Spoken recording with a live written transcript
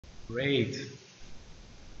Great.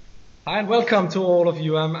 Hi and welcome to all of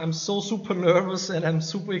you. I'm so super nervous and I'm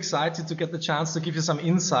super excited to get the chance to give you some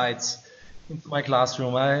insights into my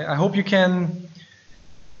classroom. I hope I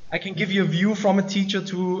can give you a view from a teacher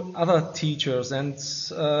to other teachers. And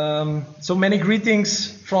so many greetings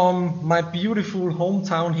from my beautiful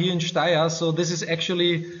hometown here in Steyr. So this is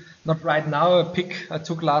actually not right now a pic I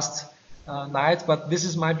took last night, but this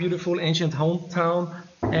is my beautiful ancient hometown.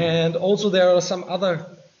 And also there are some other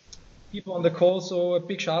people on the call, so a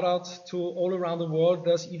big shout out to all around the world.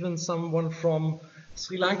 There's even someone from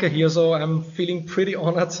Sri Lanka here, so I'm feeling pretty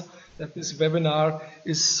honored that this webinar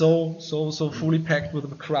is so fully packed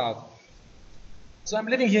with a crowd. So I'm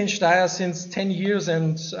living here in Steyr since 10 years,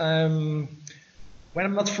 and when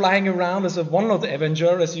I'm not flying around as a OneNote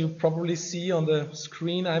Avenger, as you probably see on the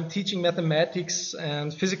screen, I'm teaching mathematics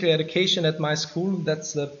and physical education at my school.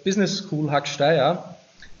 That's the business school Hack Steyr.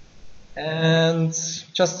 And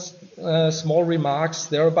just small remarks,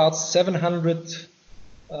 there are about 700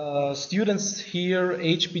 students here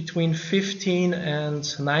aged between 15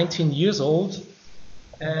 and 19 years old,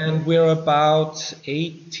 and we're about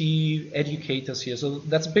 80 educators here. So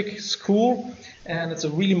that's a big school, and it's a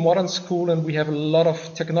really modern school, and we have a lot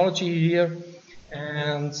of technology here,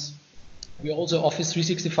 and we also Office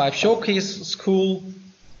 365 showcase school,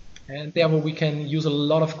 and therefore we can use a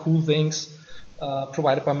lot of cool things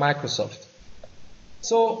provided by Microsoft.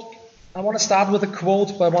 So I want to start with a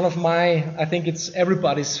quote by one of I think it's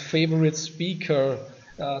everybody's favorite speaker,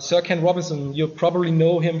 Sir Ken Robinson. You probably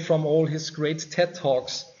know him from all his great TED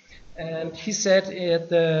Talks. And he said at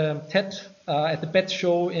the BET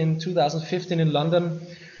show in 2015 in London,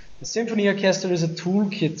 the symphony orchestra is a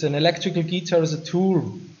toolkit, an electrical guitar is a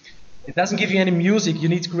tool. It doesn't give you any music, you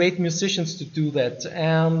need great musicians to do that.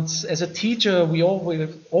 And as a teacher, we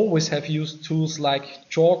always have used tools like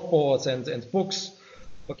chalkboards and books,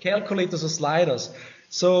 or calculators or sliders.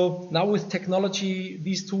 So now with technology,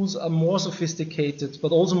 these tools are more sophisticated,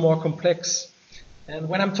 but also more complex. And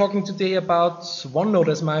when I'm talking today about OneNote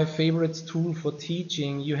as my favorite tool for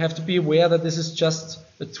teaching, you have to be aware that this is just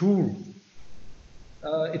a tool.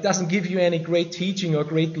 It doesn't give you any great teaching or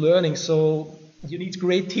great learning, so you need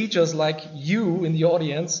great teachers like you in the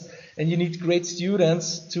audience, and you need great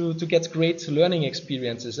students to get great learning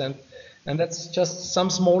experiences. And that's just some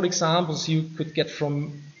small examples you could get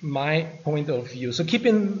from my point of view. So keep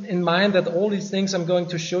in mind that all these things I'm going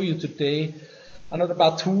to show you today are not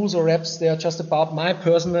about tools or apps, they are just about my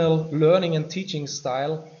personal learning and teaching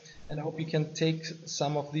style. And I hope you can take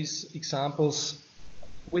some of these examples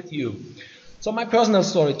with you. So my personal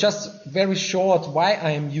story, just very short, why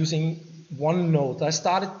I am using OneNote. I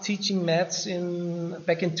started teaching maths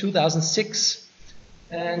back in 2006.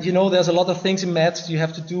 And you know, there's a lot of things in maths you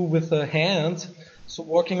have to do with a hand. So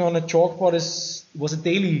working on a chalkboard was a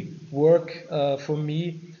daily work for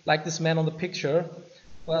me, like this man on the picture.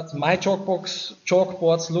 But my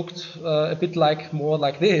chalkboards looked a bit more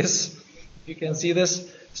like this. You can see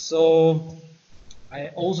this. So I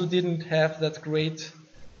also didn't have that great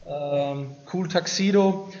cool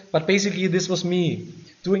tuxedo, but basically this was me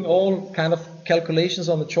doing all kind of calculations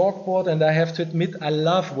on the chalkboard, and I have to admit I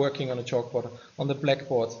love working on a chalkboard, on the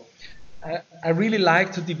blackboard. I really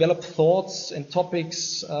like to develop thoughts and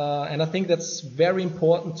topics, and I think that's very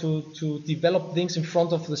important to develop things in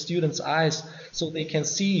front of the students' eyes so they can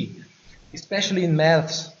see, especially in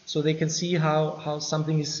maths, so they can see how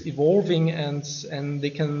something is evolving and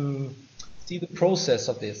they can see the process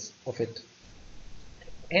of it.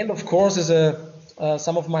 And of course,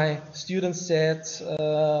 some of my students said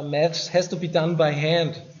maths has to be done by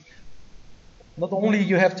hand. Not only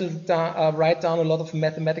you have to write down a lot of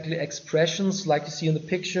mathematical expressions like you see in the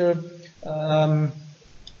picture. I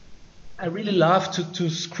really love to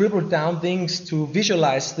scribble down things, to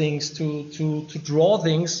visualize things, to draw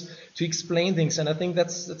things, to explain things. And I think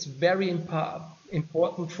that's very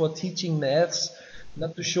important for teaching maths,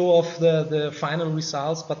 not to show off the final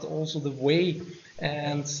results, but also the way.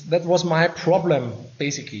 And that was my problem,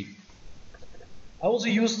 basically. I also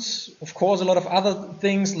used, of course, a lot of other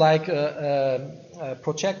things like a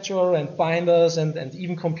projector and binders and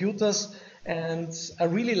even computers. And I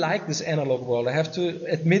really like this analog world. I have to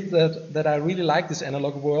admit that I really like this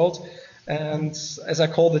analog world. And as I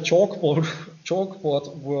call the chalkboard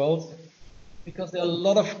world, because there are a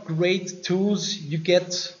lot of great tools you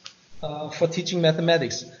get for teaching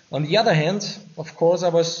mathematics. On the other hand, of course, I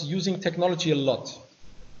was using technology a lot.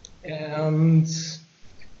 And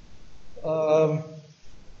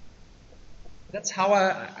that's how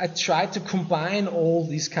I tried to combine all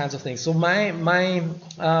these kinds of things. So my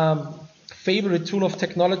favorite tool of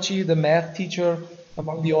technology, the math teacher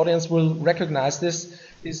among the audience will recognize this,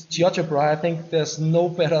 is GeoGebra. I think there's no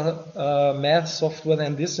better math software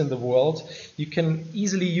than this in the world. You can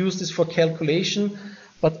easily use this for calculation,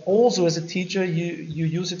 but also as a teacher, you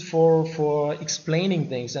use it for explaining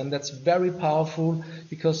things, and that's very powerful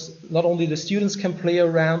because not only the students can play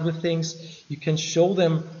around with things, you can show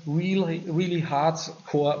them really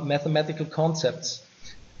hardcore mathematical concepts.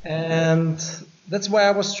 And that's why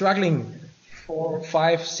I was struggling for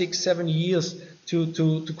 5, 6, 7 years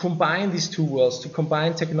to combine these two worlds, to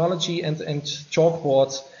combine technology and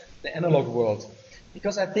chalkboards, the analog world.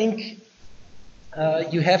 Because I think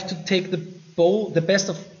you have to take the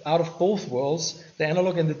best out of both worlds, the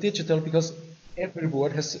analog and the digital, because every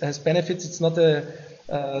word has benefits. It's not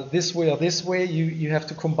this way or this way. You have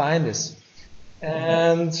to combine this.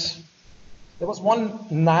 And there was one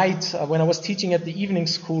night when I was teaching at the evening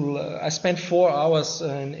school, I spent 4 hours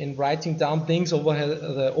in writing down things over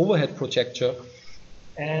the overhead projector.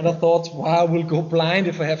 And I thought, wow, I will go blind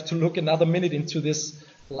if I have to look another minute into this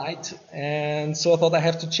light. And so I thought I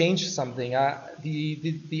have to change something.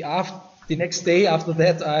 The next day after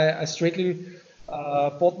that, I straightly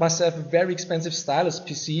bought myself a very expensive stylus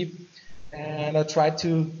PC. And I tried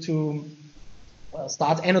to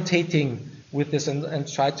start annotating with this and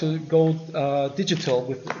try to go digital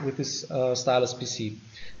with this stylus PC.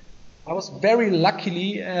 I was very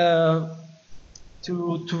luckily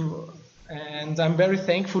and I'm very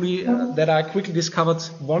thankfully that I quickly discovered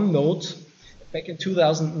OneNote back in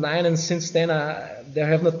 2009, and since then there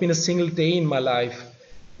have not been a single day in my life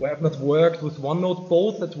where I have not worked with OneNote,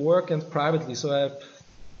 both at work and privately. So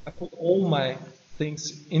I put all my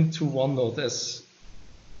things into OneNote as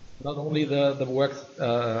not only the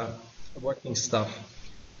working stuff.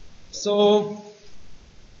 So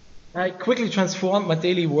I quickly transformed my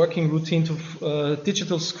daily working routine to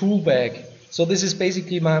digital school bag. So this is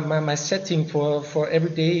basically my setting for every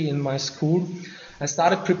day in my school. I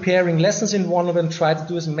started preparing lessons in OneNote and tried to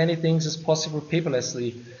do as many things as possible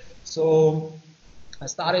paperlessly. So I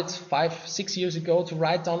started 5, 6 years ago to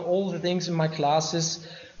write down all the things in my classes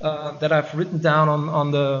that I've written down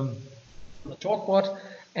on the chalkboard.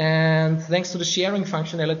 And thanks to the sharing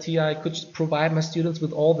functionality, I could provide my students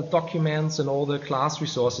with all the documents and all the class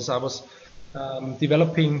resources I was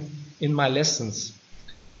developing in my lessons.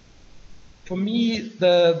 For me,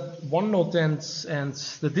 the OneNote and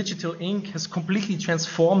the digital ink has completely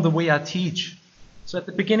transformed the way I teach. So at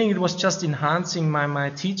the beginning, it was just enhancing my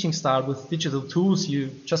teaching style with digital tools. You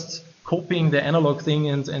just copying the analog thing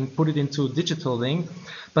and put it into a digital thing.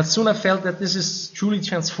 But soon I felt that this is truly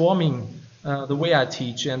transforming the way I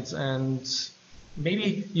teach. And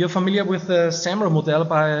maybe you're familiar with the SAMR model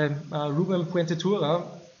by Ruben Fuentetura.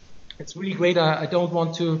 It's really great. I don't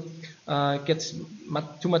want to get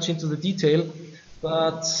too much into the detail,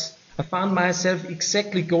 but I found myself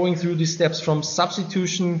exactly going through these steps from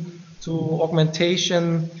substitution to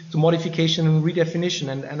augmentation to modification and redefinition.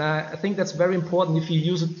 And I think that's very important. If you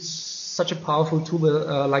use such a powerful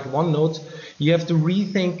tool like OneNote, you have to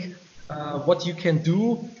rethink what you can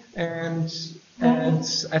do, and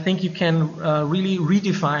I think you can really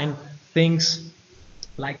redefine things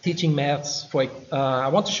like teaching maths. I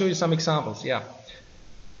want to show you some examples. Yeah.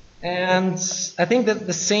 And I think that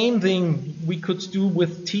the same thing we could do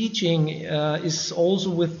with teaching is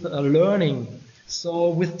also with learning. So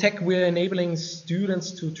with tech, we're enabling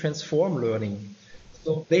students to transform learning.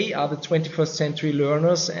 So they are the 21st century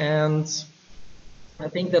learners, and I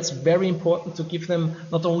think that's very important to give them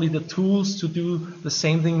not only the tools to do the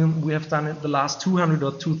same thing we have done in the last 200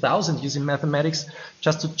 or 2000 years in mathematics,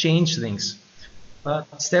 just to change things, but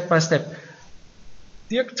step by step.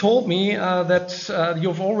 Dirk told me that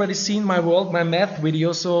you've already seen my math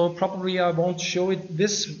video, so probably I won't show it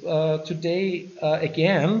this today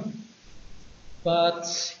again.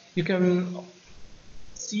 But you can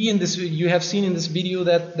see in this, you have seen in this video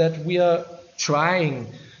that we are trying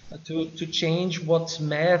to change what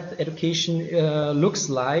math education looks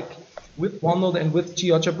like with OneNote and with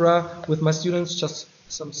GeoGebra with my students. Just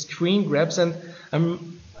some screen grabs, and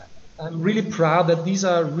I'm really proud that these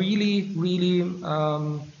are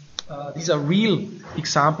these are real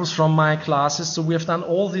examples from my classes. So we have done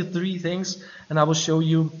all the 3 things, and I will show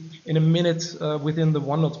you in a minute within the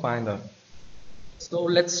OneNote binder. So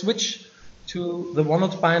let's switch to the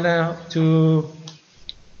OneNote binder to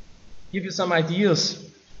give you some ideas,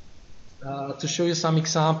 to show you some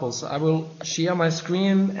examples. I will share my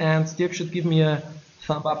screen, and Dirk should give me a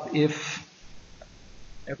thumb up if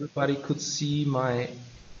everybody could see my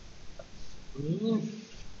screen.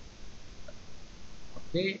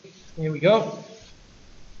 Okay, here we go.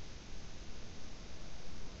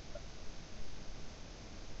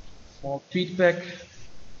 Small feedback.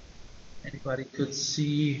 Anybody could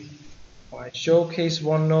see my showcase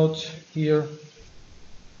OneNote here.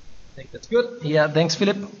 I think that's good. Yeah, thanks,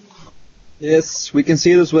 Philip. Yes, we can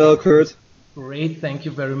see it as well, Kurt. Great, thank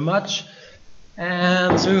you very much.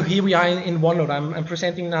 And so here we are in OneNote. I'm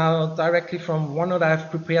presenting now directly from OneNote. I've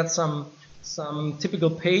prepared some typical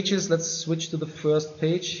pages. Let's switch to the first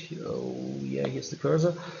page. Oh, yeah, here's the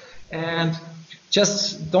cursor. And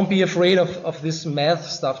just don't be afraid of this math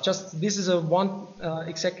stuff. Just this is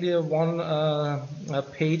exactly a one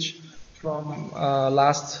page from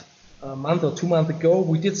last month or 2 months ago.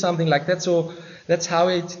 We did something like that. So that's how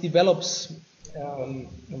it develops.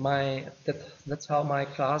 That's how my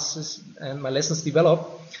classes and my lessons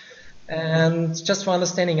develop. And just for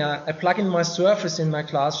understanding, I plug in my Surface in my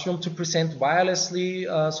classroom to present wirelessly,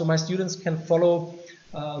 so my students can follow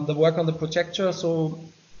the work on the projector. So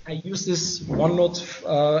I use this OneNote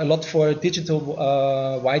a lot for a digital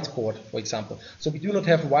whiteboard, for example. So we do not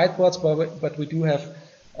have whiteboards, but we do have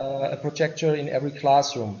a projector in every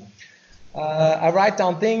classroom. I write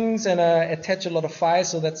down things and I attach a lot of files,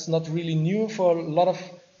 so that's not really new for a lot of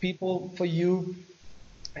people, for you.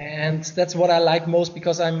 And that's what I like most,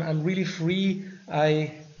 because I'm really free.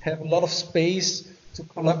 I have a lot of space to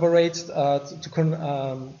collaborate, to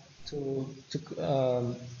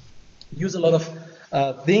use a lot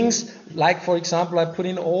of things. Like, for example, I put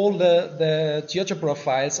in all the GeoGebra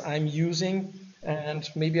files I'm using, and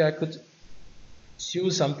maybe I could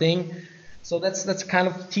choose something. So that's kind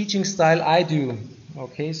of teaching style I do.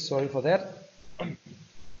 Okay, sorry for that. I'll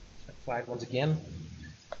try it once again.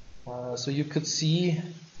 So you could see,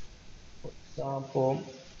 for example,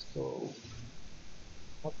 so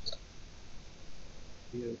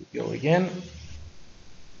here we go again.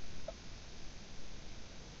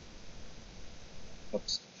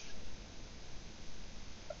 Oops.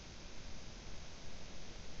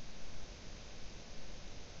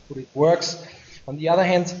 It works. On the other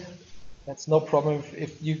hand, that's no problem.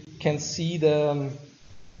 If you can see the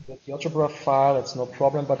GeoGebra file, that's no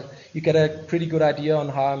problem, but you get a pretty good idea on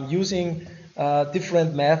how I'm using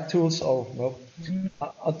different math tools,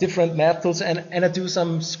 different math tools, and I do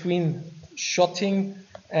some screenshotting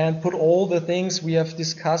and put all the things we have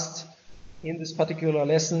discussed in this particular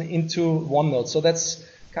lesson into OneNote. So that's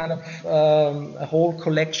kind of a whole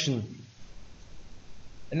collection.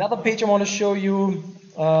 Another page I want to show you,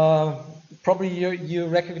 probably you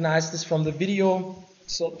recognize this from the video.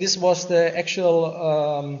 So this was the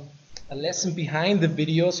actual lesson behind the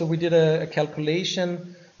video. So we did a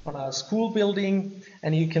calculation on a school building,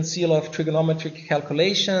 and you can see a lot of trigonometric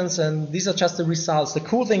calculations, and these are just the results. The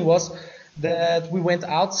cool thing was that we went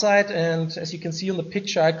outside, and as you can see on the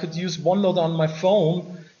picture, I could use OneNote on my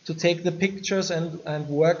phone to take the pictures and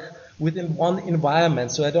work within one environment.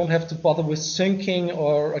 So I don't have to bother with syncing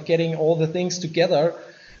or getting all the things together.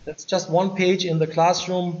 That's just one page in the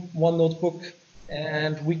classroom, one notebook,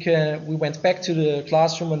 and we went back to the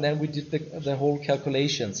classroom, and then we did the whole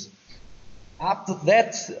calculations. After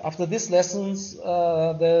this lessons,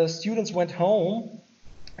 the students went home,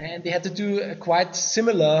 and they had to do a quite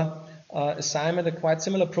similar assignment, a quite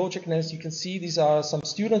similar project. And as you can see, these are some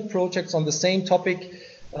student projects on the same topic.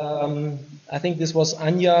 I think this was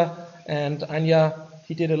Anya, and Anya,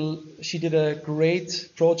 she did a great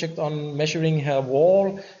project on measuring her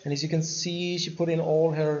wall, and as you can see, she put in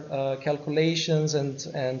all her calculations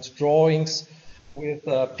and drawings with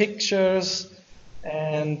pictures.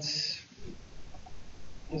 And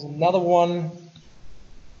there's another one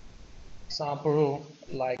example,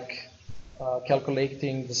 like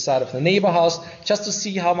calculating the side of the neighbor house, just to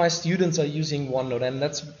see how my students are using OneNote. And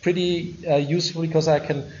that's pretty useful, because I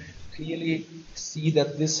can clearly see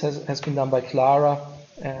that this has been done by Clara,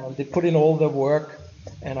 and they put in all their work,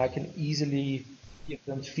 and I can easily give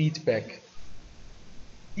them feedback.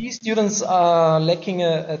 These students are lacking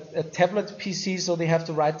a tablet PC, so they have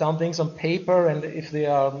to write down things on paper, and if they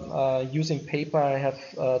are using paper, I have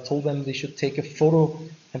told them they should take a photo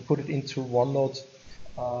and put it into OneNote.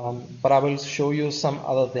 But I will show you some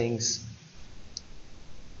other things.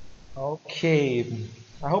 Okay,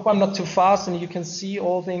 I hope I'm not too fast and you can see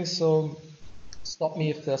all things, so stop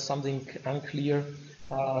me if there's something unclear.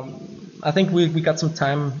 I think we got some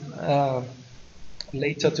time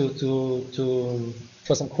later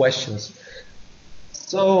for some questions.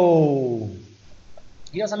 So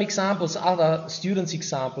here are some examples, other students'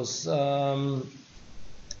 examples,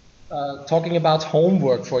 talking about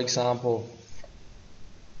homework, for example.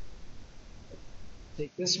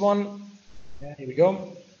 Take this one. Yeah, here we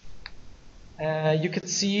go. You could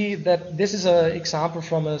see that this is an example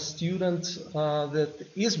from a student that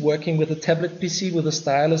is working with a tablet PC, with a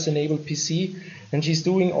stylus-enabled PC, and she's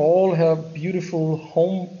doing all her beautiful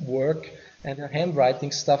homework and her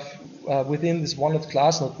handwriting stuff within this OneNote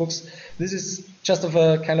class notebooks. This is just of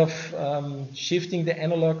a kind of shifting the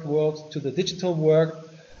analog world to the digital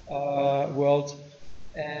world,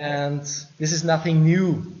 and this is nothing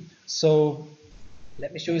new. So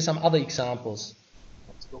let me show you some other examples.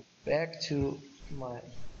 Let's go back to my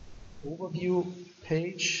overview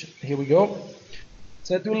page. Here we go.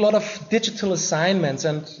 So I do a lot of digital assignments,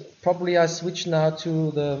 and probably I switch now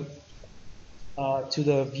to the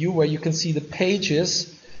view where you can see the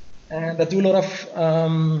pages. And I do a lot of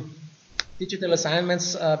digital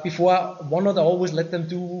assignments. Before OneNote, I always let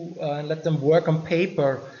them work on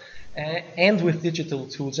paper and with digital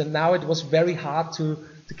tools. And now it was very hard to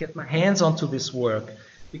get my hands onto this work,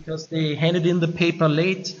 because they handed in the paper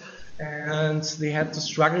late and they had to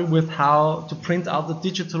struggle with how to print out the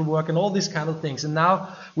digital work and all these kind of things. And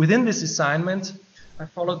now within this assignment, I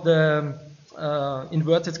followed the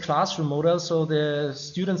inverted classroom model. So the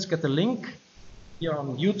students get the link here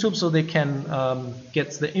on YouTube, so they can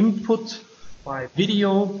get the input by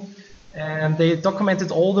video, and they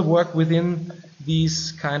documented all the work within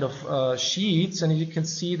these kind of sheets. And you can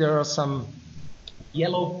see there are some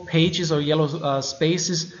yellow pages or yellow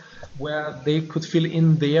spaces where they could fill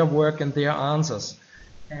in their work and their answers.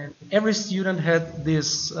 And every student had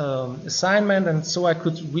this assignment, and so I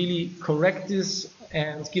could really correct this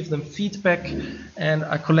and give them feedback, and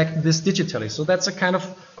I collected this digitally. So that's a kind of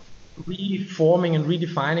reforming and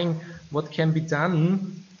redefining what can be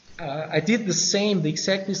done. I did the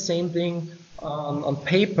exactly same thing on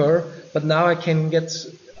paper, but now I can get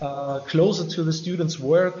closer to the students'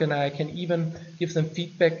 work, and I can even give them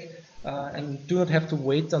feedback and do not have to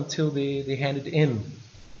wait until they hand it in.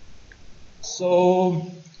 So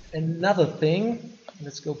another thing,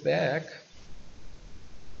 let's go back,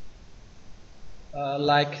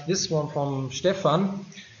 like this one from Stefan.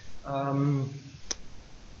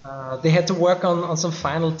 They had to work on some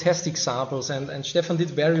final test examples, and Stefan did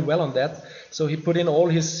very well on that. So he put in all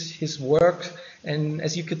his work, and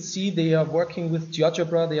as you could see, they are working with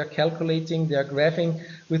GeoGebra, they are calculating, they are graphing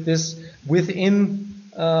with this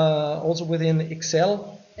also within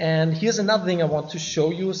Excel. And here's another thing I want to show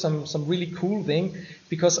you, some really cool thing,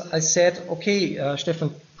 because I said, okay,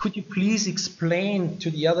 Stefan, could you please explain to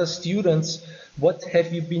the other students what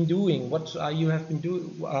have you been doing, what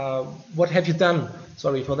have you done?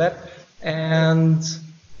 Sorry for that. And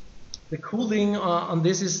the cool thing on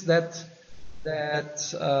this is that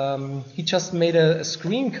he just made a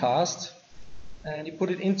screencast, and he put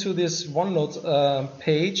it into this OneNote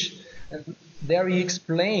page, and there he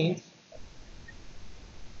explained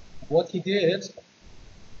what he did.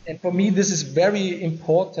 And for me, this is very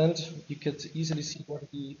important. You could easily see what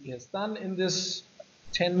he has done in this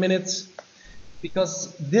 10 minutes,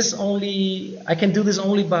 because I can do this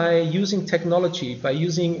only by using technology, by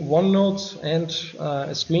using OneNote and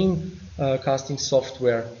a screencasting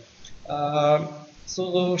software.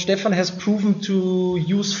 So Stefan has proven to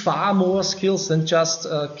use far more skills than just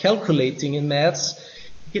calculating in maths.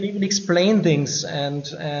 He can even explain things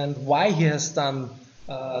and why he has done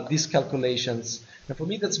these calculations. And for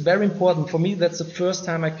me, that's very important. For me, that's the first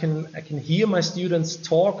time I can hear my students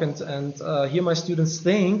talk and hear my students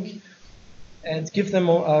think, and give them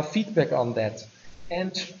feedback on that.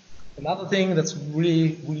 And another thing that's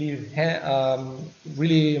really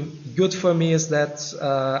good for me is that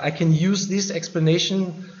I can use this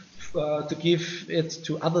explanation to give it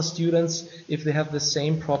to other students if they have the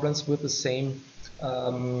same problems with the same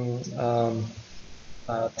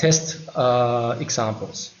test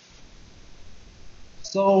examples.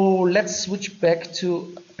 So let's switch back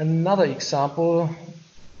to another example.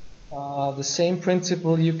 The same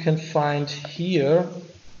principle you can find here.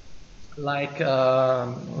 Like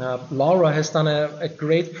Laura has done a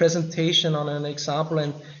great presentation on an example,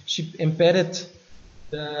 and she embedded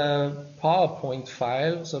the PowerPoint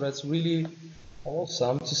file. So that's really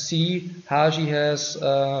awesome to see how she has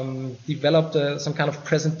developed some kind of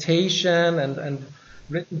presentation and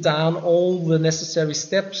written down all the necessary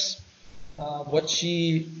steps, what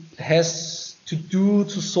she has to do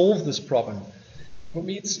to solve this problem. For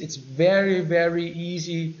me, it's very, very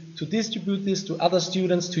easy to distribute this to other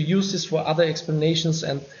students, to use this for other explanations,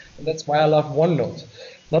 and that's why I love OneNote.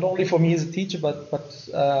 Not only for me as a teacher, but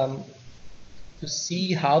to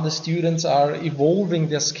see how the students are evolving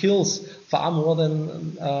their skills far more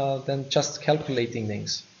than just calculating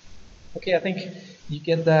things. Okay, I think you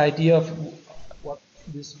get the idea of what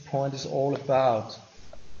this point is all about.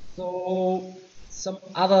 So some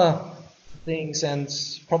other things, and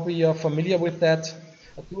probably you're familiar with that.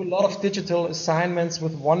 I do a lot of digital assignments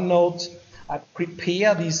with OneNote. I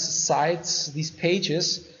prepare these sites, these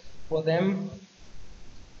pages for them.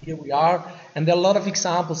 Here we are, and there are a lot of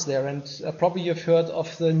examples there, and probably you've heard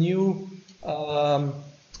of the new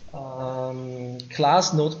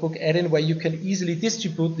class notebook add-in where you can easily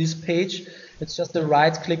distribute this page. It's just a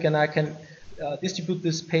right click and I can distribute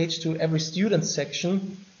this page to every student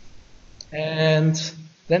section, and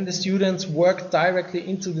then the students work directly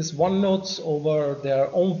into this OneNote over their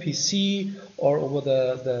own PC or over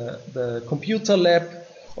the computer lab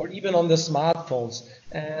or even on the smartphones.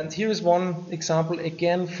 And here is one example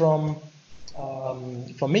again from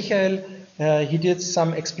Michael. He did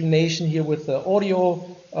some explanation here with the audio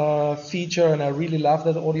feature, and I really love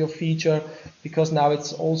that audio feature because now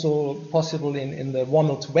it's also possible in the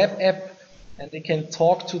OneNote web app, and they can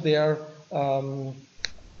talk to their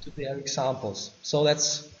examples. So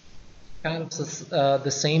that's kind of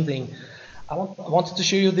the same thing. I wanted to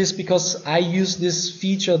show you this because I use this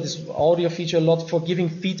feature, this audio feature, a lot for giving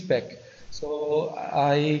feedback. So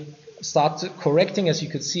I start correcting, as you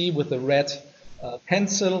could see, with the red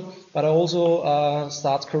pencil, but I also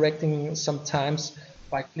start correcting sometimes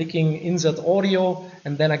by clicking insert audio,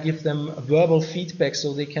 and then I give them verbal feedback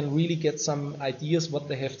so they can really get some ideas what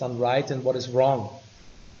they have done right and what is wrong.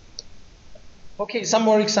 Okay, some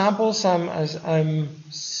more examples. I've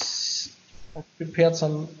prepared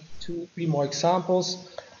some 2-3 more examples.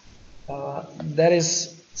 That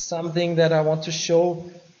is something that I want to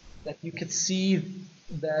show, that you can see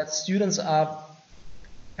that students are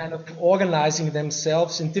kind of organizing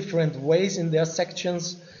themselves in different ways in their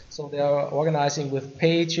sections. So they are organizing with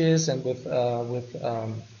pages and with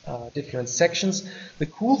different sections. The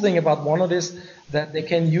cool thing about OneNote is that they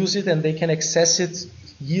can use it and they can access it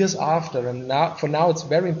years after. And for now it's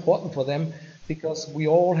very important for them, because we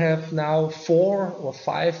all have now 4 or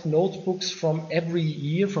 5 notebooks from every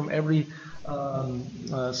year, from every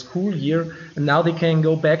school year, and now they can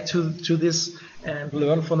go back to this and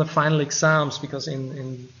learn for the final exams, because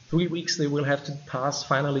in 3 weeks they will have to pass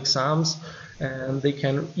final exams, and they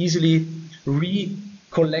can easily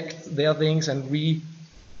recollect their things and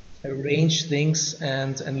rearrange things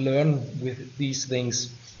and learn with these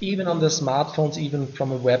things, even on their smartphones, even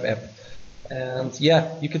from a web app. And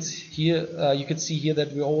yeah, you could see here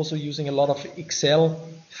that we're also using a lot of Excel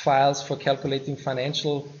files for calculating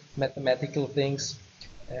financial mathematical things,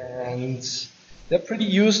 and they're pretty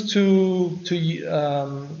used to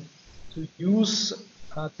use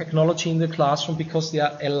technology in the classroom, because they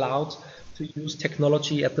are allowed to use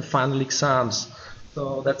technology at the final exams.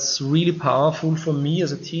 So that's really powerful for me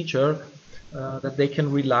as a teacher, that they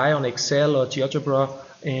can rely on Excel or GeoGebra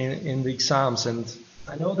in the exams. And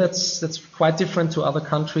I know that's quite different to other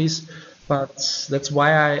countries, but that's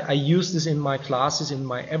why I use this in my classes, in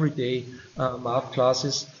my everyday math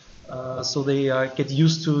classes, so they get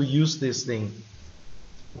used to use this thing,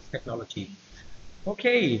 technology.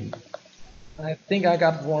 Okay, I think I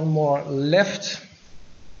got one more left.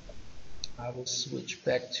 I will switch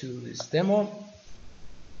back to this demo,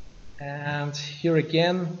 and here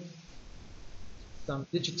again some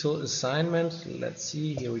digital assignment. Let's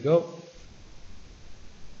see, here we go,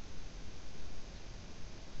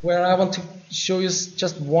 where I want to show you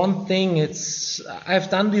just one thing. I've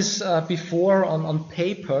done this before on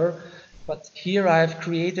paper, but here I've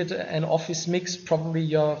created an Office Mix. Probably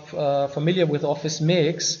you're familiar with Office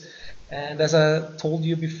Mix, and as I told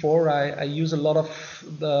you before, I use a lot of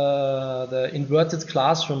the inverted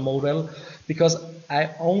classroom model, because I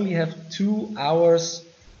only have 2 hours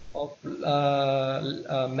of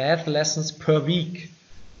math lessons per week.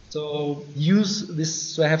 So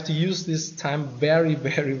I have to use this time very,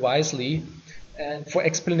 very wisely. And for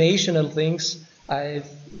explanational things, I'm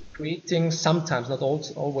creating sometimes, not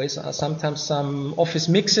always, sometimes some Office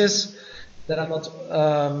Mixes that are not.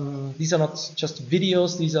 These are not just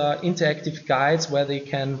videos. These are interactive guides where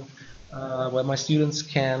where my students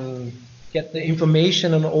can get the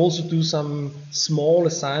information and also do some small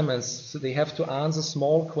assignments. So they have to answer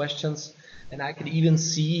small questions, and I can even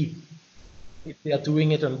see if they are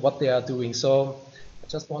doing it and what they are doing. So I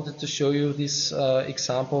just wanted to show you this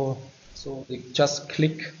example. So they just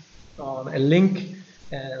click on a link,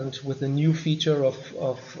 and with the new feature of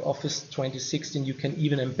Office 2016, you can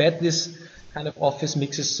even embed this kind of Office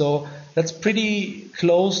Mixes. So that's pretty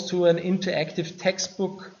close to an interactive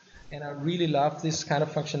textbook, and I really love this kind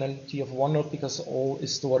of functionality of OneNote, because all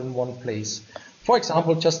is stored in one place. For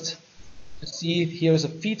example, just to see, here is a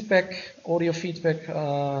feedback, audio feedback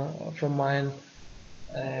from mine,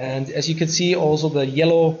 and as you can see, also the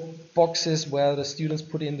yellow boxes where the students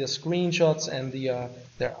put in their screenshots and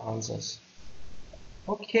their answers.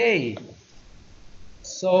 Okay,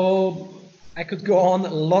 so I could go on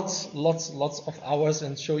lots of hours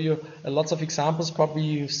and show you lots of examples. Probably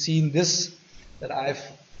you've seen this, that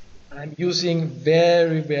I'm using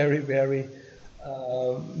very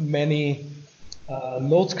many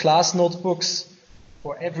class notebooks.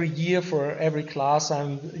 For every year, for every class,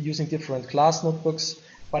 I'm using different class notebooks,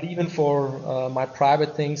 but even for my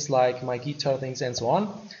private things like my guitar things and so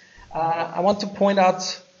on. I want to point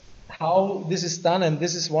out how this is done, and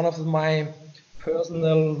this is one of my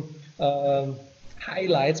personal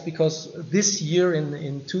highlights, because this year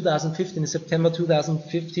in 2015, in September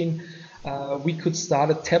 2015, we could start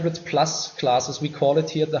a Tablet Plus classes, we call it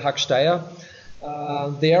here at the Hacksteyr.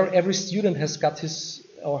 There every student has got his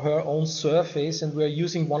or her own surface, and we're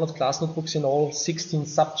using OneNote class notebooks in all 16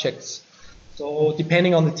 subjects. So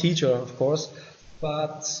depending on the teacher, of course,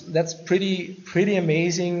 but that's pretty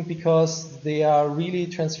amazing, because they are really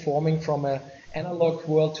transforming from an analog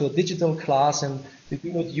world to a digital class, and they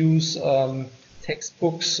do not use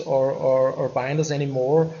textbooks or binders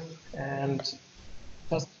anymore. And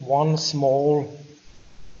just one small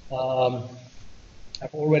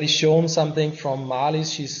I've already shown something from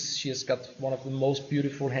Marlies. She has got one of the most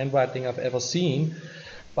beautiful handwriting I've ever seen.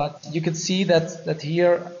 But you can see that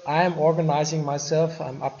here I am organizing myself.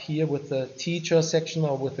 I'm up here with the teacher section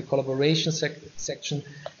or with the collaboration section,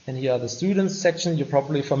 and here are the students section. You're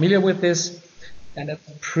probably familiar with this, and that's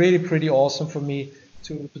pretty awesome for me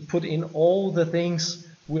to put in all the things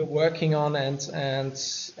we're working on and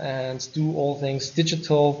do all things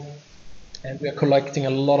digital, and we're collecting a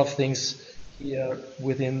lot of things here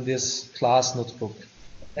within this class notebook.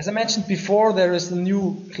 As I mentioned before, there is the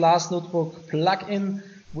new class notebook plugin,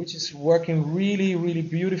 which is working really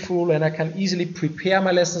beautiful, and I can easily prepare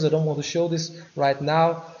my lessons. I don't want to show this right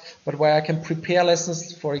now, but where I can prepare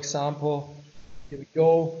lessons, for example, here we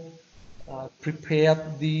go, prepare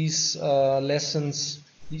these lessons,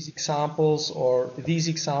 these examples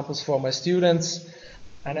for my students,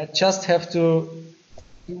 and I just have to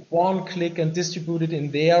do one click and distribute it in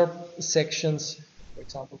their sections, for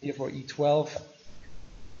example here for E12,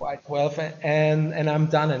 and I'm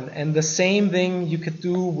done. And the same thing you could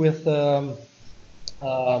do with the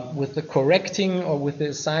correcting or with the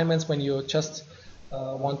assignments, when you just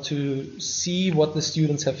want to see what the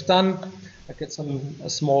students have done. I get a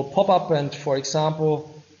small pop-up, and for example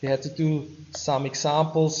they had to do some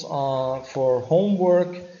examples for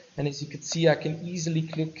homework, and as you can see I can easily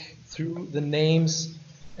click through the names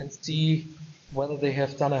and see whether they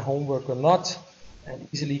have done a homework or not, and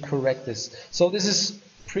easily correct this. So this is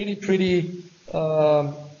pretty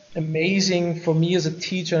amazing for me as a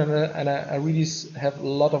teacher, and I really have a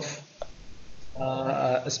lot of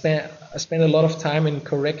I spend a lot of time in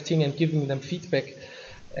correcting and giving them feedback,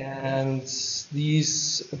 and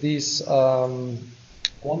these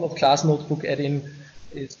OneNote class notebook add-in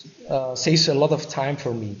saves a lot of time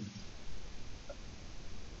for me.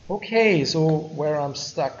 Okay, so where I'm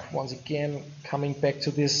stuck, once again, coming back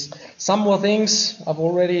to this. Some more things, I've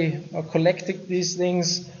already collected these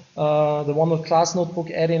things. The OneNote class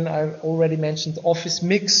notebook add-in, I already mentioned Office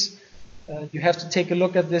Mix. You have to take a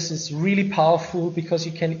look at this. It's really powerful, because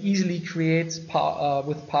you can easily create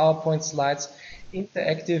with PowerPoint slides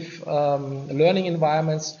interactive learning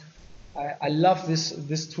environments. I love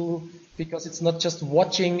this tool, because it's not just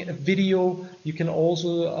watching a video. You can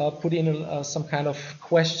also put in some kind of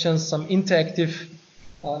questions, some interactive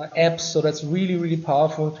apps. So that's really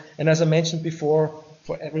powerful. And as I mentioned before,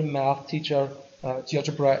 for every math teacher,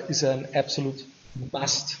 GeoGebra is an absolute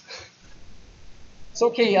must. So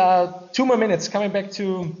okay, 2 more minutes. Coming back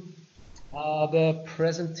to the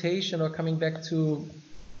presentation, or coming back to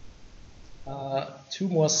 2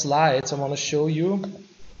 more slides I want to show you. Here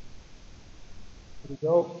we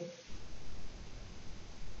go.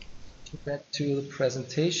 Back to the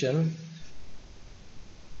presentation.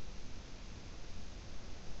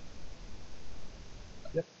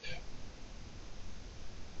 Yep.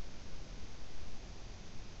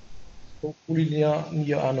 Hopefully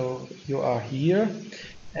you are here,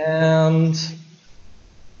 and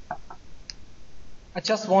I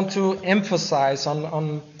just want to emphasize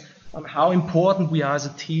on how important we are as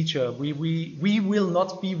a teacher. We will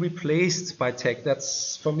not be replaced by tech.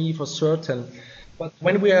 That's for me for certain. But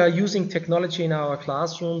when we are using technology in our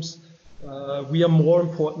classrooms, we are more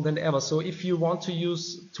important than ever. So if you want to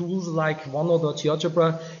use tools like OneNote or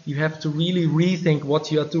GeoGebra, you have to really rethink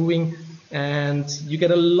what you are doing, and you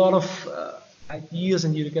get a lot of ideas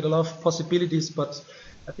and you get a lot of possibilities. But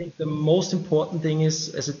I think the most important thing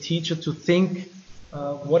is, as a teacher, to think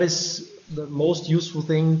what is the most useful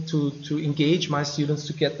thing to engage my students,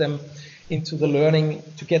 to get them into the learning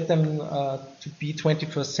to get them to be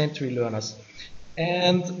 21st century learners.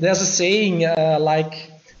 And there's a saying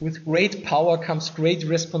like, with great power comes great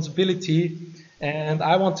responsibility. And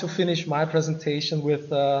I want to finish my presentation with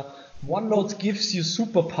OneNote gives you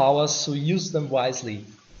superpowers, so use them wisely.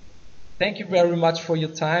 Thank you very much for your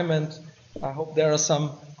time, and I hope there are some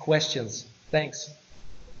questions. Thanks.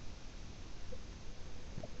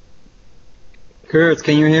 Kurt,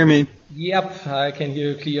 can you hear me? Yep, I can hear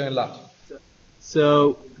you clear and loud.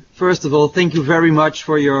 So, first of all, thank you very much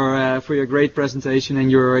for your great presentation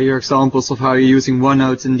and your examples of how you're using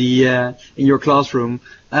OneNote in your classroom.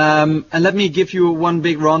 And let me give you one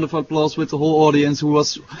big round of applause with the whole audience who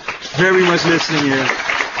was very much listening here.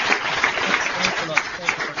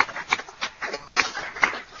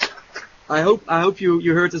 I hope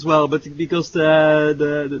you heard as well, but because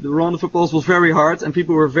the round of applause was very hard and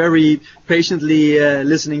people were very patiently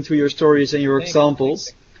listening to your stories and your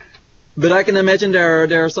examples. But I can imagine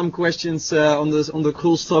there are some questions on the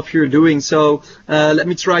cool stuff you're doing. So let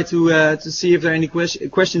me try to see if there are any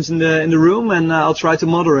questions in the room, and I'll try to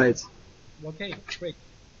moderate. Okay, great.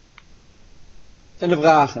 Zijn er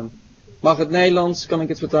vragen? Mag het Nederlands? Kan ik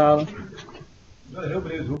het vertalen? Ik ben heel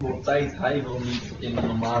benieuwd hoeveel tijd hij wel niet in de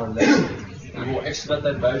normale les heeft. Hoeveel extra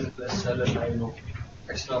tijd buiten de les hebben hij nog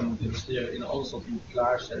extra moet investeren in alles wat hij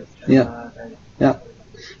klaarzet. Yeah.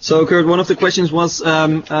 So Kurt, one of the questions was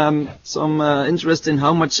some interest in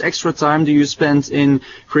how much extra time do you spend in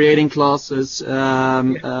creating classes,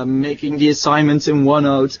 making the assignments in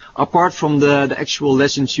OneNote, apart from the actual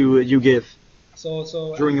lessons you give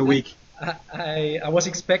during a week? I was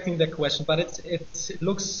expecting that question, but it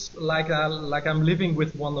looks like I'm living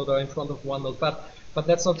with OneNote or in front of OneNote, but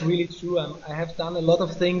that's not really true. I have done a lot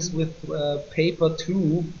of things with paper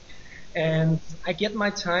too, and I get my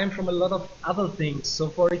time from a lot of other things. So,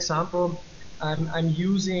 for example, I'm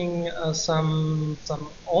using some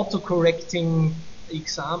auto-correcting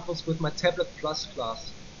examples with my Tablet Plus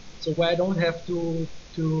class, so where I don't have to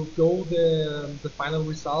go the final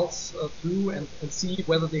results through and see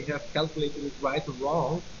whether they have calculated it right or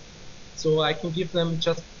wrong. So I can give them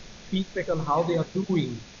just feedback on how they are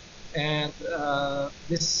doing, and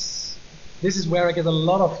this is where I get a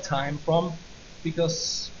lot of time from,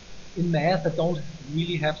 because in math I don't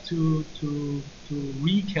really have to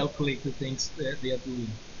recalculate the things that they are doing.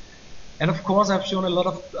 And of course I've shown a lot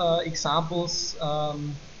of examples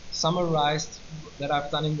summarized that I've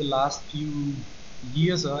done in the last few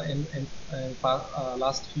years and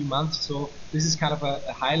last few months. So this is kind of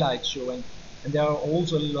a highlight show, and there are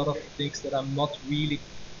also a lot of things that I'm not really,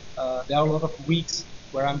 there are a lot of weeks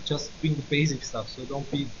where I'm just doing the basic stuff, so don't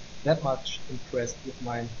be that much impressed with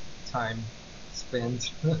my time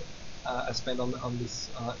spent I spent on these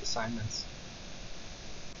assignments.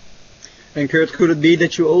 And Kurt, could it be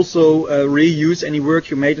that you also reuse any work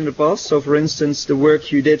you made in the past? So, for instance, the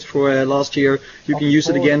work you did for last year, you can use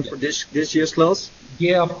it again for this year's class?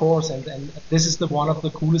 Yeah, of course. And this is one of the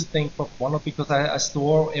coolest things for OneNote, because I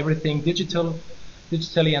store everything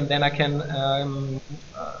digitally, and then I can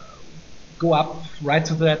go up right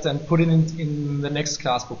to that and put it in the next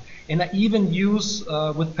class book. And I even use,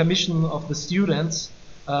 with permission of the students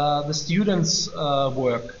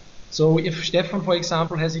work. So if Stefan, for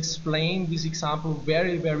example, has explained this example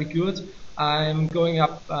very, very good, I'm going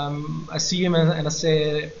up, I see him and I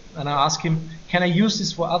say, and I ask him, can I use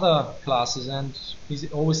this for other classes? And he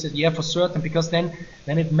always said, yeah, for certain, because then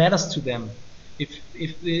it matters to them.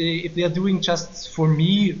 If they are doing just for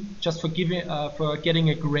me, just for getting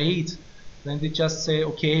a grade, then they just say,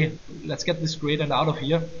 okay, let's get this grade and out of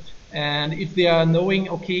here. And if they are knowing,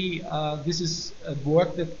 okay, this is a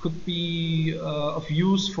work that could be of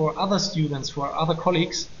use for other students, for other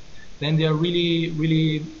colleagues, then they are really,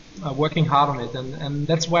 really working hard on it. And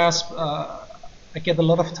that's where I get a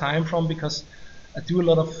lot of time from, because I do a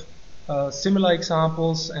lot of similar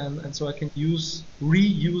examples, and so I can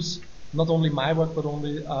reuse not only my work, but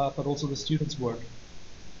also the students' work.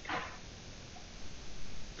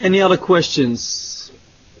 Any other questions?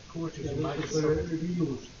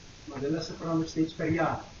 Maar de lessen veranderen steeds per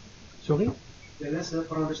jaar. Sorry? De lessen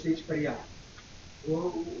veranderen steeds per jaar.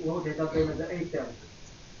 Hoe hoort hij dat weer met de eindterm?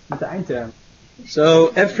 Met de eindterm.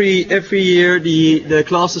 So every year the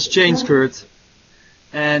classes change, Kurt.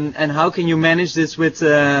 And how can you manage this with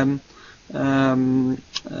the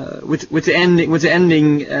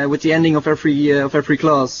ending of every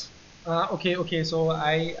class? Okay. So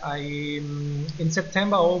I in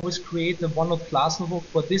September I always create a OneNote class notebook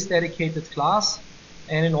for this dedicated class.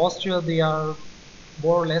 And in Austria, they are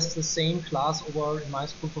more or less the same class over in my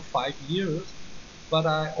school for 5 years. But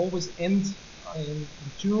I always end in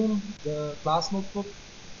June the class notebook,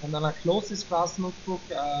 and then I close this class notebook.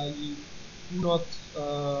 I do not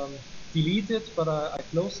delete it, but I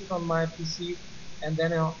close it on my PC, and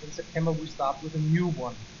then in September we start with a new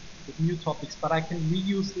one, with new topics. But I can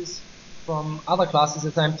reuse this from other classes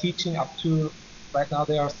that I'm teaching up to, right now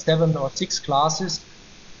there are 7 or 6 classes,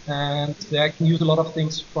 and there I can use a lot of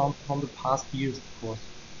things from the past years, of course.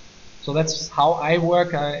 So that's how I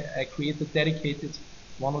work. I create a dedicated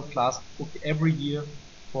OneNote class book every year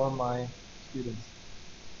for my students.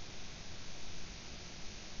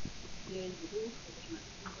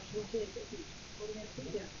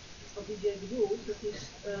 Wat DJ bedoelt, dat is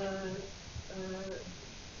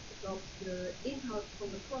dat de inhoud van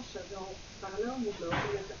de klasse wel parallel moet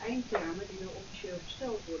lopen met de eindtermen die er officieel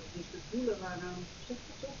gesteld worden. Dus de doelen waaraan zegt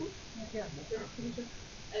het toch goed? Ja.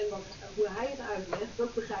 En hoe hij het uitlegt,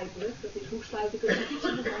 dat begrijpelijk, dat is hoe sluit ik het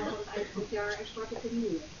notitieboek aan het eind van het jaar en start ik een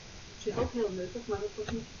nieuwe. Dat is ook heel nuttig, maar dat was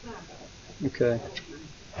niet de vraag.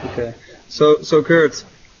 Okay. So Kurt.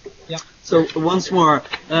 Yeah. So once more,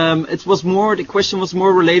 the question was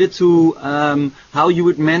more related to how you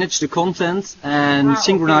would manage the content and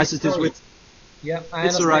synchronize this with. Yeah, I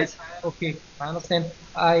it's understand. alright. Okay, I understand.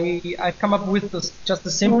 I've come up with just a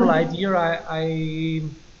simple idea. I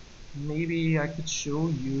maybe I could show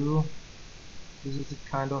you. This is a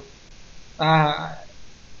kind of.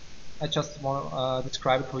 I just want to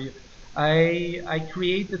describe it for you. I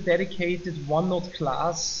create a dedicated OneNote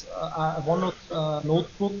class, a OneNote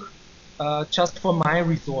notebook, just for my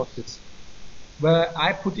resources, where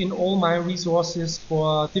I put in all my resources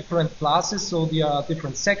for different classes. So there are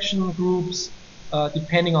different section groups,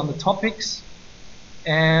 depending on the topics,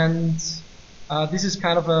 and this is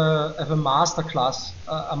kind of a master class,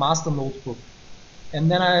 a master notebook.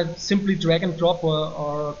 And then I simply drag and drop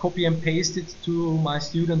or copy and paste it to my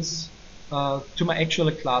students, to my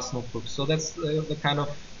actual class notebook. So that's the kind of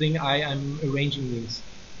thing I am arranging these.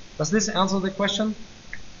 Does this answer the question?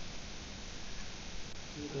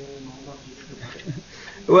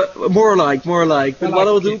 Well, more like. But what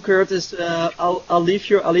I'll do, Kurt, is I'll leave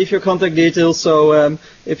your contact details. So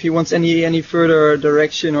if he wants any further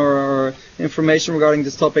direction or information regarding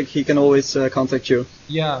this topic, he can always contact you.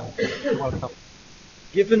 Yeah, you're welcome.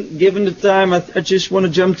 Given the time, I just want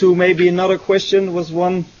to jump to maybe another question. There was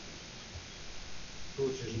one.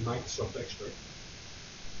 Coach is a Microsoft expert.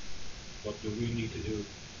 What do we need to do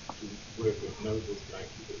to work with notebooks like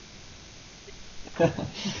you do?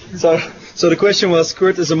 So the question was,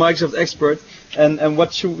 Kurt is a Microsoft expert, and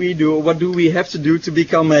what should we do? What do we have to do to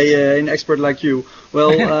become an expert like you?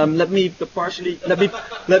 Well, let me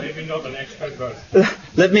Maybe not an expert, but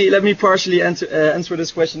let me partially answer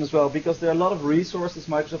this question as well, because there are a lot of resources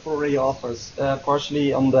Microsoft already offers,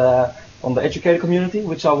 partially on the educator community,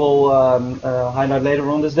 which I will highlight later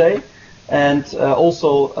on this day, and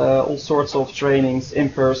also all sorts of trainings in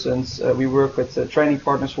persons. We work with training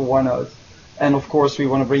partners for OneNote. And of course, we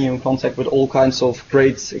want to bring you in contact with all kinds of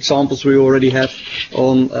great examples we already have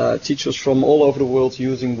on teachers from all over the world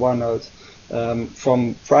using OneNote,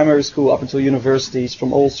 from primary school up until universities,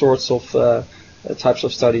 from all sorts of types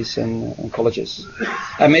of studies and colleges.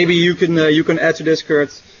 And maybe you can add to this,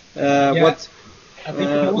 Kurt. What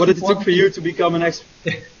did it take for you to become an expert?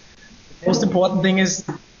 The most important thing is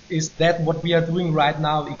that what we are doing right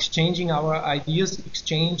now, exchanging our ideas,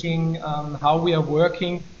 exchanging how we are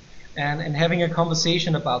working. And having a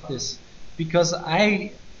conversation about this, because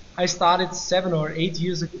I started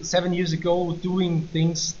 7 years ago doing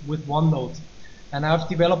things with OneNote, and I've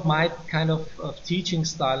developed my kind of teaching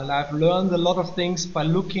style, and I've learned a lot of things by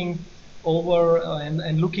looking over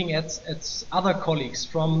and looking at other colleagues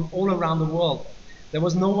from all around the world. There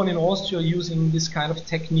was no one in Austria using this kind of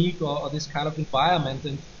technique or this kind of environment,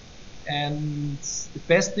 and the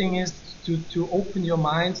best thing is to open your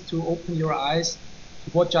mind, to open your eyes,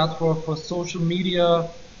 to watch out for social media,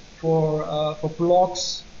 for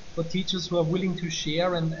blogs, for teachers who are willing to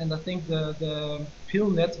share, and I think the PIL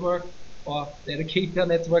network, or the Educator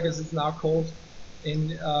network as it's now called,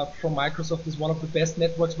 from Microsoft, is one of the best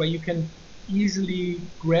networks where you can easily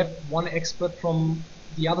grab one expert from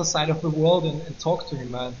the other side of the world and talk to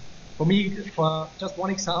him. For me, for just one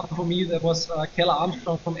example, for me that was Keller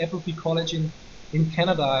Armstrong from Appleby College in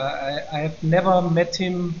Canada. I have never met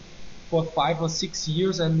him for 5 or 6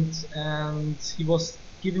 years, and he was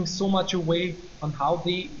giving so much away on how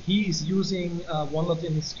he is using OneNote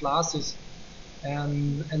in his classes,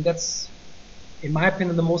 and that's, in my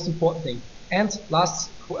opinion, the most important thing. And last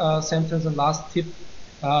sentence and last tip,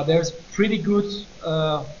 there's pretty good,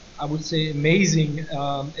 I would say amazing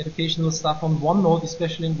educational stuff on OneNote,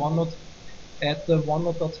 especially in OneNote at the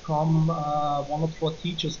OneNote.com,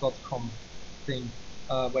 OneNote4teachers.com thing.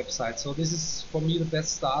 website. So this is for me the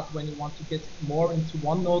best start when you want to get more into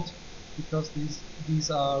OneNote, because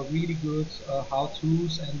these are really good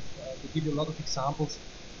how-tos, and they give you a lot of examples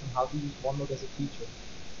on how to use OneNote as a teacher.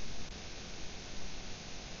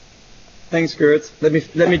 Thanks, Kurt. Let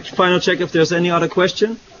me final check if there's any other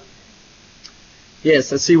question.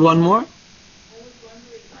 Yes, I see one more. I was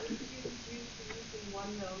wondering, are students used to using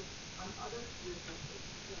OneNote on other school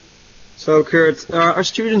subjects? So, Kurt, are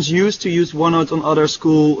students used to use OneNote on other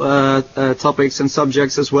school topics and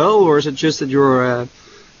subjects as well, or is it just at your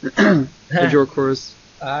at your course?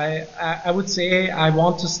 I would say I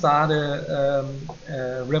want to start a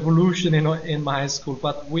revolution in my school,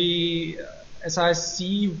 but we, as I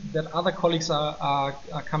see that other colleagues are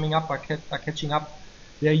coming up, are catching up,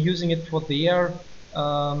 they're using it for their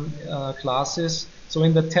classes. So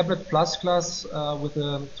in the Tablet Plus class with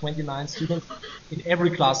the 29 students, in every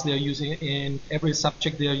class they are using, in every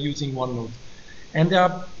subject they are using OneNote. And there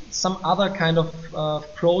are some other kind of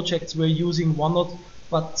projects we're using OneNote,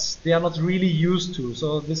 but they are not really used to.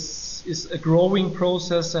 So this is a growing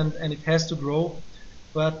process, and it has to grow.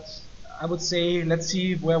 But I would say, let's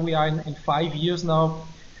see where we are in 5 years now.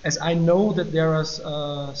 As I know that there are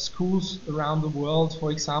schools around the world,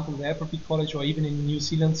 for example, the Appleby College, or even in New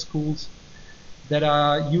Zealand schools, that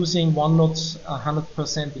are using OneNote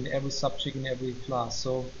 100% in every subject, in every class.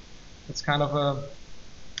 So it's kind of a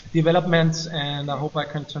development, and I hope I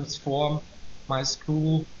can transform my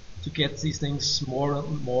school to get these things more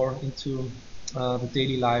and more into the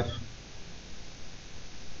daily life.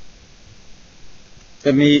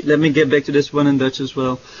 Let me get back to this one in Dutch as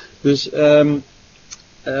well. Dus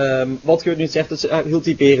wat Kurt nu zegt, dat is heel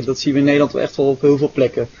typerend. Dat zien we in Nederland wel echt wel op heel veel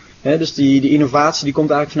plekken. Dus die innovatie die komt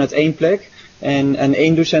eigenlijk vanuit één plek. En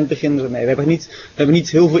één docent begint ermee. We hebben niet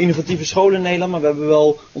heel veel innovatieve scholen in Nederland, maar we hebben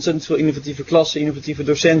wel ontzettend veel innovatieve klassen, innovatieve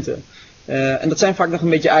docenten. En dat zijn vaak nog een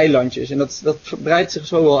beetje eilandjes. En dat breidt zich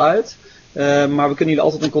zo wel uit. Maar we kunnen jullie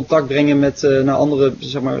altijd in contact brengen met andere,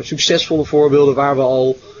 zeg maar, succesvolle voorbeelden waar we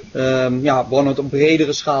al OneNote op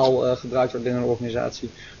bredere schaal gebruikt wordt binnen een organisatie.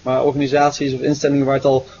 Maar organisaties of instellingen waar het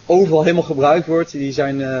al overal helemaal gebruikt wordt, die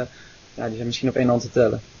zijn misschien op één hand te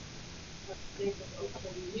tellen.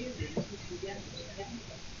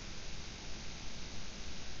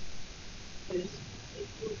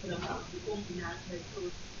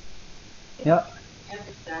 Ja.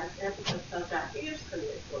 Dat daar eerst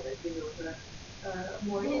geleerd worden. Ik wil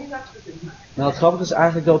mooie inzichten kunnen maken. Nou, het grappige is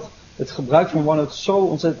eigenlijk dat het gebruik van OneNote zo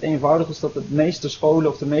ontzettend eenvoudig is dat de meeste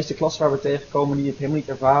scholen of de meeste klassen waar we tegenkomen die het helemaal niet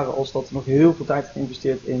ervaren als dat er nog heel veel tijd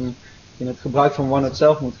geïnvesteerd in het gebruik van OneNote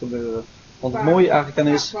zelf moet gebeuren. Want het mooie eigenlijk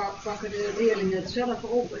aan is... Pakken de leerlingen het zelf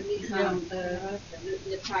op en die gaan, je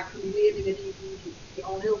hebt vaak van die leerlingen die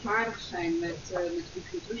al heel vaardig zijn met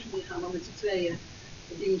computers, die gaan dan met z'n tweeën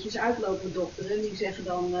dingetjes uitlopen dokteren en die zeggen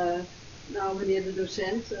dan, nou meneer de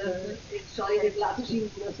docent, ik zal je even laten zien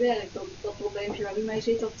hoe dat werkt. Dat probleempje waar u mee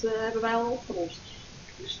zit, dat hebben wij al opgelost.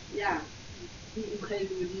 Dus ja, die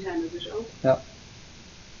omgevingen die zijn er dus ook. Ja.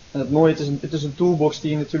 En het mooie, het is een toolbox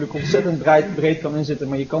die je natuurlijk ontzettend breed kan inzetten,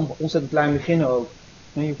 maar je kan ontzettend klein beginnen ook.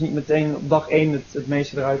 En je hoeft niet meteen op dag 1 het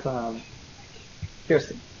meeste eruit te halen.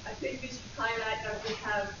 Kirsten. I think we should highlight that we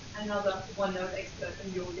have another OneNote expert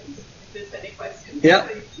in the audience. If there's any questions. Ja.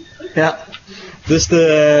 Ja. Dus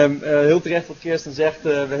heel terecht wat Kirsten zegt, we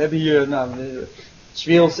hebben hier de 's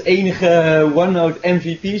werelds enige OneNote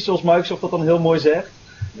MVP, zoals Microsoft dat dan heel mooi zegt.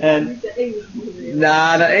 En, Niet de enige moeder.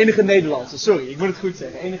 Nou, de enige Nederlandse, sorry, ik moet het goed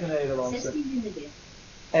zeggen, enige Nederlandse. 16 in de dit.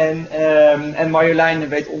 En Marjolein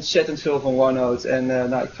weet ontzettend veel van OneNote.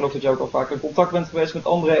 En ik geloof dat je ook al vaak in contact bent geweest met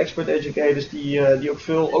andere expert educators die ook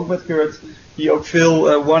veel, ook met Kurt, die ook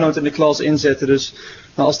veel OneNote in de klas inzetten. Dus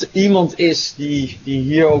als er iemand is die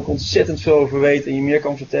hier ook ontzettend veel over weet en je meer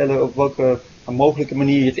kan vertellen op welke mogelijke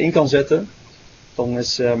manier je het in kan zetten, dan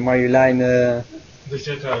is Marjolein... Dus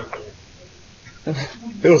zet uit.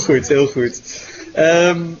 Heel goed, heel goed.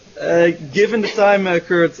 Given the time,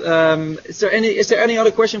 Kurt, is there any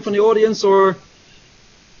other question from the audience or?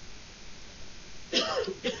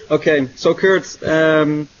 Okay, so Kurt,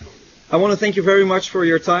 I want to thank you very much for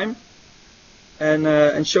your time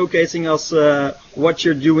and showcasing us what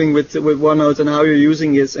you're doing with OneNote and how you're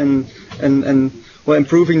using it and well,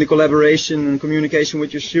 improving the collaboration and communication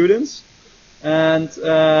with your students. And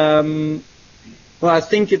well, I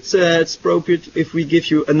think it's appropriate if we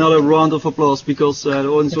give you another round of applause because the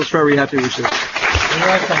audience was very happy with you. You're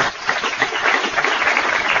welcome.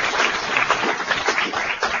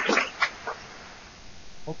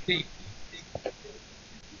 Okay.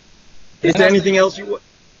 Is there anything else you want?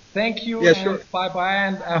 Thank you. Yeah, and sure. Bye bye.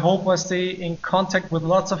 And I hope I stay in contact with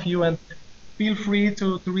lots of you. And feel free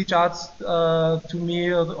to reach out to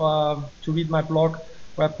me or to read my blog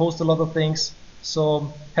where I post a lot of things.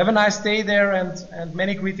 So have a nice day there, and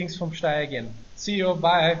many greetings from Steyr again. See you.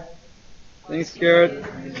 Bye. Thanks,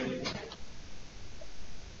 Kurt.